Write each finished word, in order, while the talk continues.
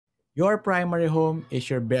Your primary home is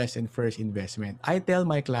your best and first investment. I tell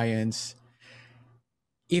my clients,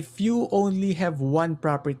 if you only have one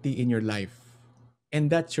property in your life and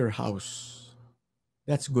that's your house,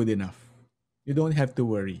 that's good enough. You don't have to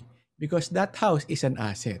worry because that house is an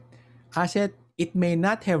asset. Asset, it may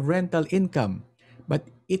not have rental income, but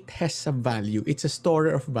it has some value. It's a store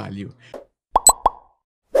of value.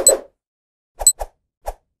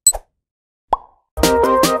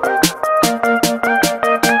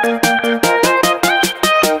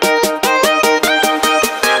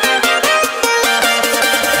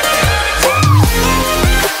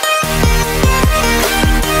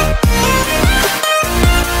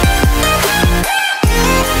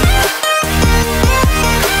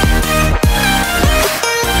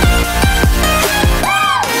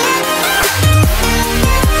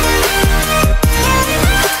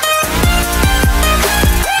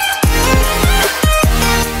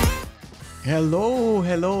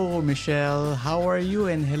 Hello, Michelle. How are you?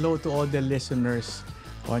 And hello to all the listeners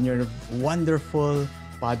on your wonderful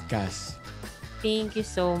podcast. Thank you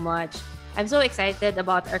so much. I'm so excited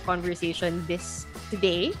about our conversation this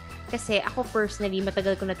today kasi ako personally,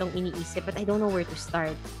 matagal ko na tong iniisip but I don't know where to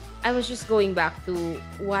start. I was just going back to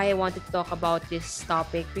why I wanted to talk about this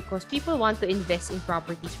topic because people want to invest in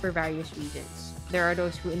properties for various reasons. There are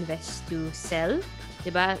those who invest to sell,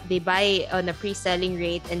 diba? They buy on a pre-selling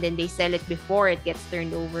rate and then they sell it before it gets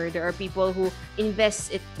turned over. There are people who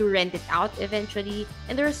invest it to rent it out eventually,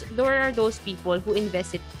 and there are those people who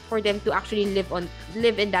invest it for them to actually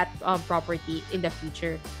live in that property in the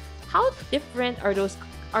future. How different are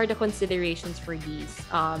the considerations for these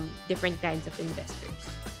different kinds of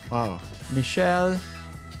investors? Wow. Michelle,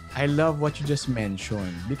 I love what you just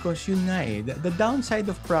mentioned because yun nga the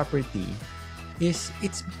downside of property is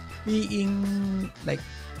it's being like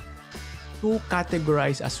too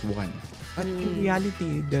categorized as one. But in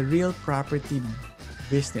reality, the real property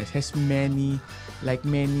business has many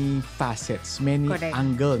facets, many Correct.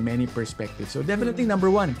 angle, many perspectives. So definitely number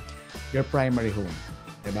one, your primary home.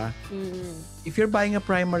 Diba? If you're buying a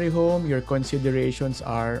primary home, your considerations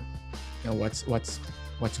are, what's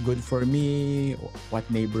good for me, what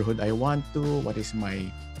neighborhood I want to, what is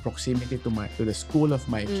my proximity to the school of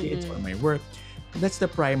my kids or my work. That's the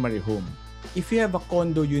primary home. If you have a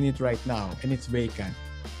condo unit right now and it's vacant,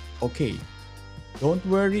 okay, don't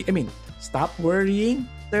worry. Stop worrying.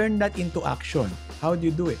 Turn that into action. How do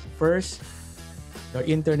you do it? First, the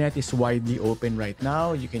internet is widely open right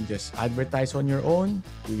now. You can just advertise on your own,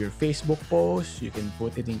 do your Facebook posts, you can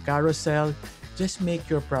put it in carousel. Just make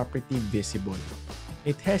your property visible.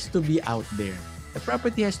 It has to be out there. The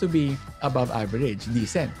property has to be above average,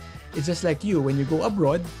 decent. It's just like you, when you go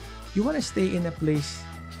abroad, you want to stay in a place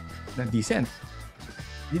na decent.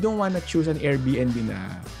 You don't want to choose an Airbnb na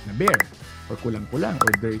bare or kulang-kulang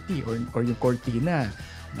or dirty or yung cortina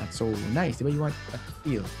not so nice. Diba? You want that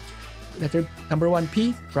feel. Number 1,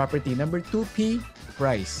 P, property. Number 2, P,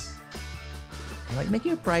 price. Right? Make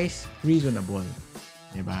your price reasonable.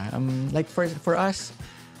 Diba? Like for us,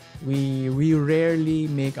 we rarely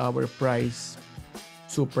make our price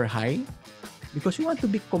super high because you want to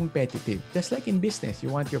be competitive. Just like in business, you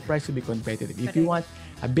want your price to be competitive. If you want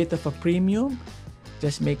a bit of a premium,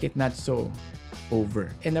 just make it not so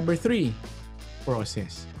over. And number 3,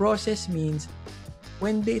 process. Process means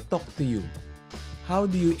when they talk to you, how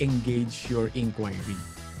do you engage your inquiry?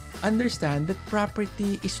 Understand that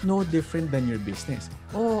property is no different than your business.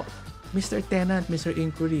 Oh, Mr. Tenant, Mr.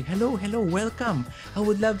 Inquiry, hello, welcome. I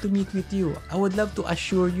would love to meet with you. I would love to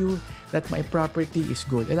assure you that my property is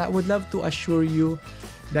good. And I would love to assure you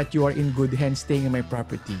that you are in good hands staying in my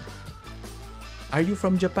property. Are you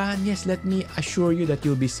from Japan? Yes, let me assure you that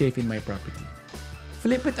you'll be safe in my property.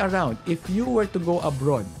 Flip it around. If you were to go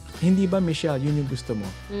abroad, hindi ba, Michelle, yun yung gusto mo?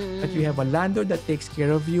 That you have a landlord that takes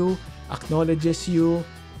care of you, acknowledges you,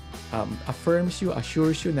 affirms you,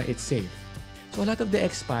 assures you na it's safe. So a lot of the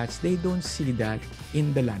expats, they don't see that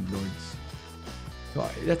in the landlords. So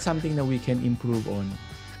that's something that we can improve on.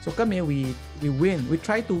 So kami, we win. We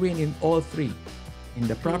try to win in all 3. In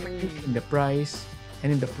the property, in the price,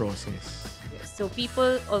 and in the process. So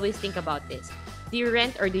people always think about this. Do you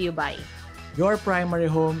rent or do you buy? Your primary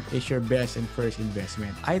home is your best and first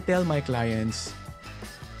investment. I tell my clients,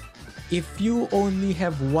 if you only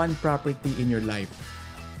have one property in your life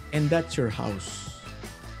and that's your house,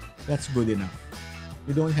 that's good enough.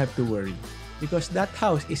 You don't have to worry because that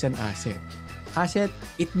house is an asset. Asset,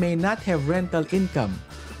 it may not have rental income,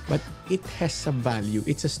 but it has some value.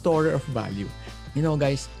 It's a store of value. You know,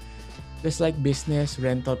 guys, just like business,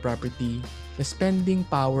 rental property, the spending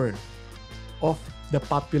power of the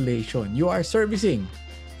population you are servicing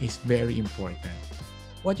is very important.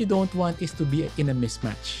 What you don't want is to be in a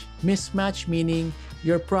mismatch. Mismatch meaning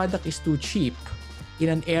your product is too cheap in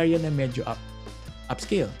an area na medyo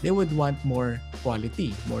upscale. They would want more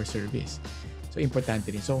quality, more service. So,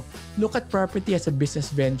 importante rin. So, look at property as a business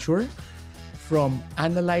venture, from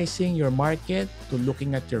analyzing your market to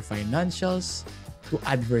looking at your financials to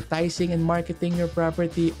advertising and marketing your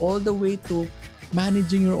property, all the way to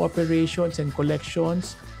managing your operations and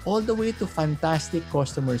collections, all the way to fantastic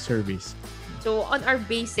customer service. So on our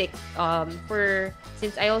basic,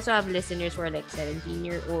 since I also have listeners who are like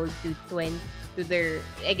 17-year-old to 20 to their,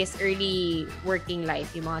 I guess, early working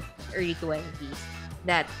life, yung mga early 20s,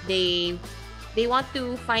 that they want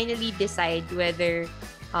to finally decide whether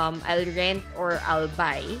I'll rent or I'll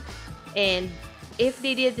buy. And if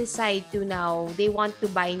they did decide to now, they want to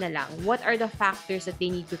buy na lang, what are the factors that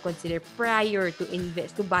they need to consider prior to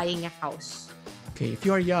invest, to buying a house? Okay, if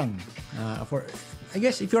you're young, I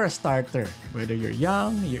guess if you're a starter, whether you're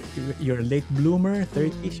young, you're a late bloomer,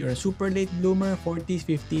 30s, you're a super late bloomer, 40s,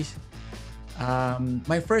 50s,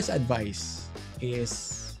 my first advice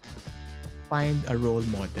is find a role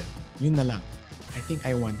model. Yun na lang. I think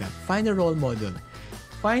I want that. Find a role model.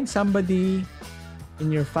 Find somebody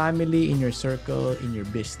in your family, in your circle, in your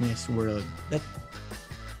business world that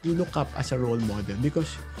you look up as a role model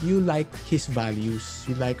because you like his values,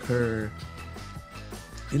 you like her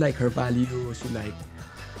values, you like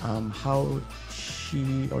how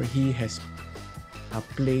she or he has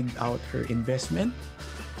played out her investment,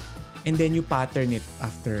 and then you pattern it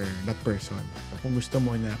after that person. So, kung gusto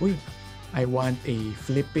mo na, I want a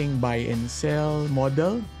flipping buy and sell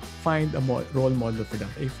model, find a role model for that.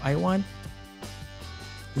 If I want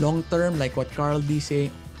long term, like what Carl D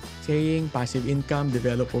saying, passive income,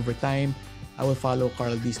 develop over time, I will follow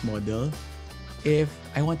Carl D's model. If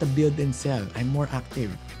I want to build and sell, I'm more active.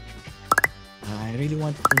 I really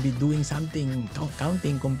want to be doing something,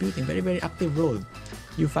 counting, computing, very, very active role.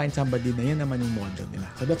 You find somebody na yan naman yung model nila.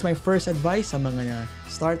 So that's my first advice sa mga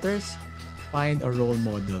starters, find a role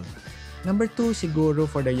model. Number 2, siguro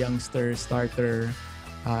for the youngster, starter,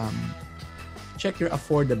 check your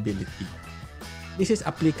affordability. This is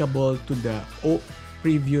applicable to the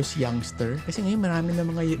previous youngster. Kasi ngayon marami na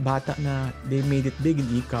mga bata na they made it big in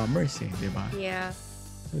e-commerce di ba? Yeah.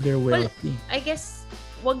 So they're wealthy. Well, I guess,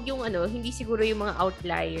 wag yung hindi siguro yung mga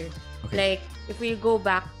outlier. Okay. Like, if we go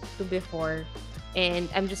back to before, and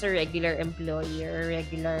I'm just a regular employee or a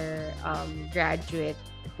regular graduate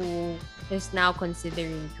who is now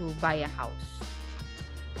considering to buy a house.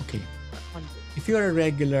 Okay. If you're a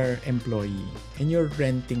regular employee and you're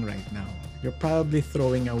renting right now, you're probably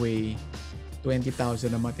throwing away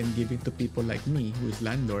 20,000 a month and giving to people like me, who is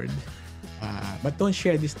landlord. But don't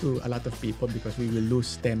share this to a lot of people because we will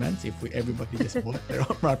lose tenants if everybody just bought their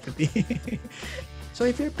own property. So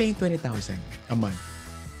if you're paying 20,000 a month,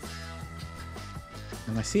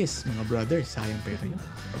 mga sis, mga brothers, sayang pera yun.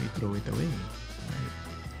 We throw it away. Right?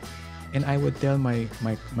 And I would tell my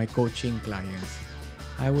coaching clients,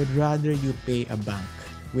 I would rather you pay a bank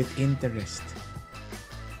with interest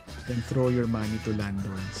than throw your money to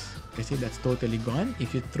landlords. Kasi that's totally gone.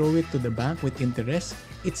 If you throw it to the bank with interest,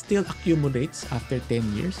 it still accumulates after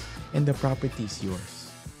 10 years and the property is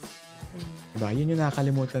yours. Diba? Yun yung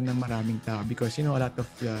nakakalimutan ng maraming tao because a lot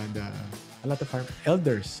of our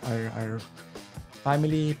elders, our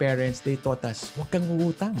family, parents, they taught us, huwag kang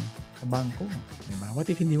utang sa bangko. Diba? What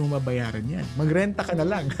if hindi mo mabayaran yan? Magrenta ka na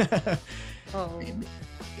lang. Oh.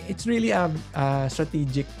 It's really a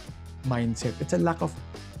strategic mindset. It's a lack of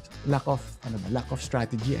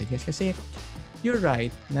strategy, I guess. Kasi you're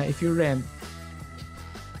right na if you rent,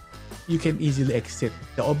 you can easily exit.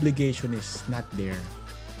 The obligation is not there.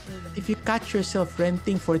 If you catch yourself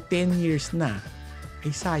renting for 10 years na,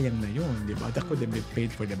 ay sayang na yun, di ba? That could have been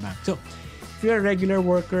paid for the bank. So, if you're a regular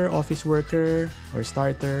worker, office worker, or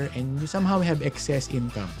starter, and you somehow have excess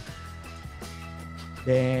income,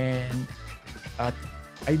 then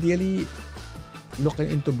ideally, look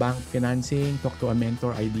into bank financing, talk to a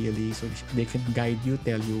mentor ideally so they can guide you,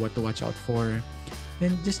 tell you what to watch out for.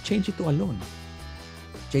 Then just change it to a loan.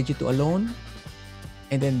 Change it to a loan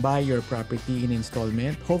and then buy your property in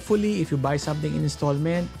installment. Hopefully, if you buy something in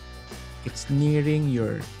installment, it's nearing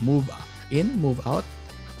your move in, move out,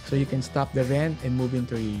 so you can stop the rent and move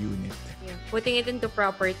into your unit. Yeah. Putting it into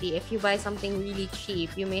property, if you buy something really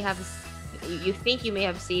cheap, you think you may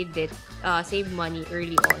have saved money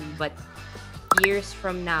early on, but years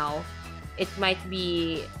from now, it might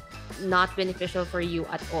be not beneficial for you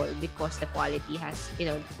at all because the quality has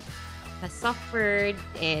suffered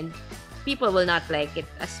and people will not like it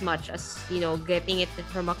as much as, getting it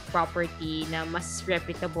from a property na mas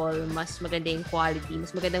reputable, mas maganda yung quality,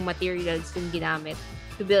 mas magandang materials yung ginamit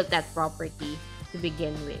to build that property to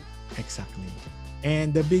begin with. Exactly.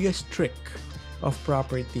 And the biggest trick of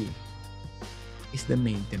property is the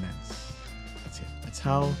maintenance. That's it.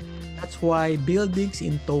 That's why buildings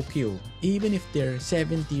in Tokyo, even if they're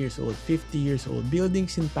 70 years old, 50 years old,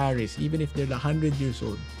 buildings in Paris, even if they're 100 years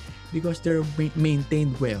old, because they're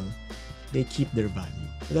maintained well, they keep their value.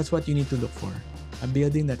 So that's what you need to look for. A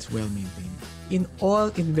building that's well maintained. In all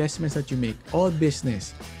investments that you make, all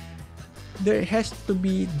business, there has to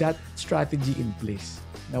be that strategy in place.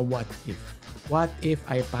 Now, what if? What if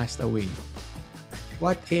I passed away?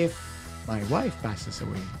 What if my wife passes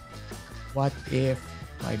away? What if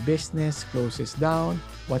my business closes down?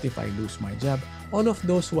 What if I lose my job? All of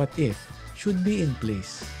those what if should be in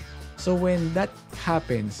place. So when that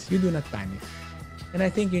happens, you do not panic. And I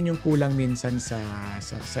think yun yung kulang minsan sa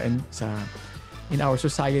in our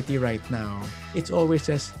society right now. It's always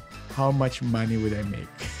just how much money would I make?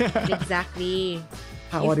 Exactly.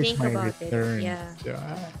 What is my return? Yeah.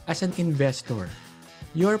 As an investor,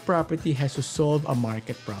 your property has to solve a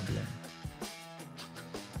market problem.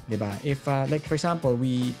 Diba? If like for example,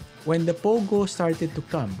 when the POGO started to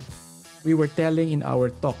come, we were telling in our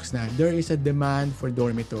talks na there is a demand for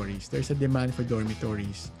dormitories. There's a demand for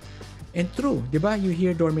dormitories. And true, diba? You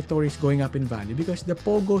hear dormitories going up in value because the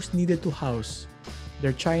POGOs needed to house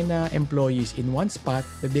their China employees in one spot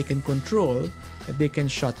that they can control, that they can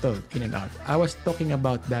shuttle in and out. I was talking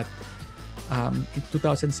about that in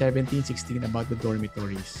 2017-16 about the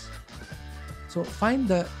dormitories. So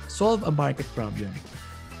solve a market problem.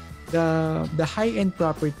 The high-end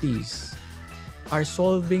properties are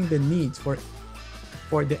solving the needs for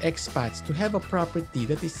the expats to have a property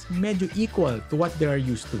that is medyo equal to what they are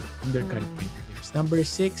used to in their current premiums. Number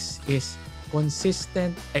 6 is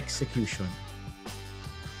consistent execution.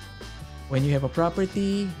 When you have a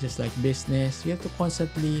property, just like business, you have to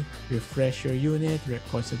constantly refresh your unit,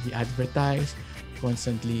 constantly advertise,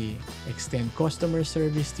 constantly extend customer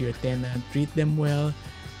service to your tenant, treat them well,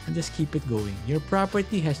 and just keep it going. Your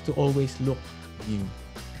property has to always look new.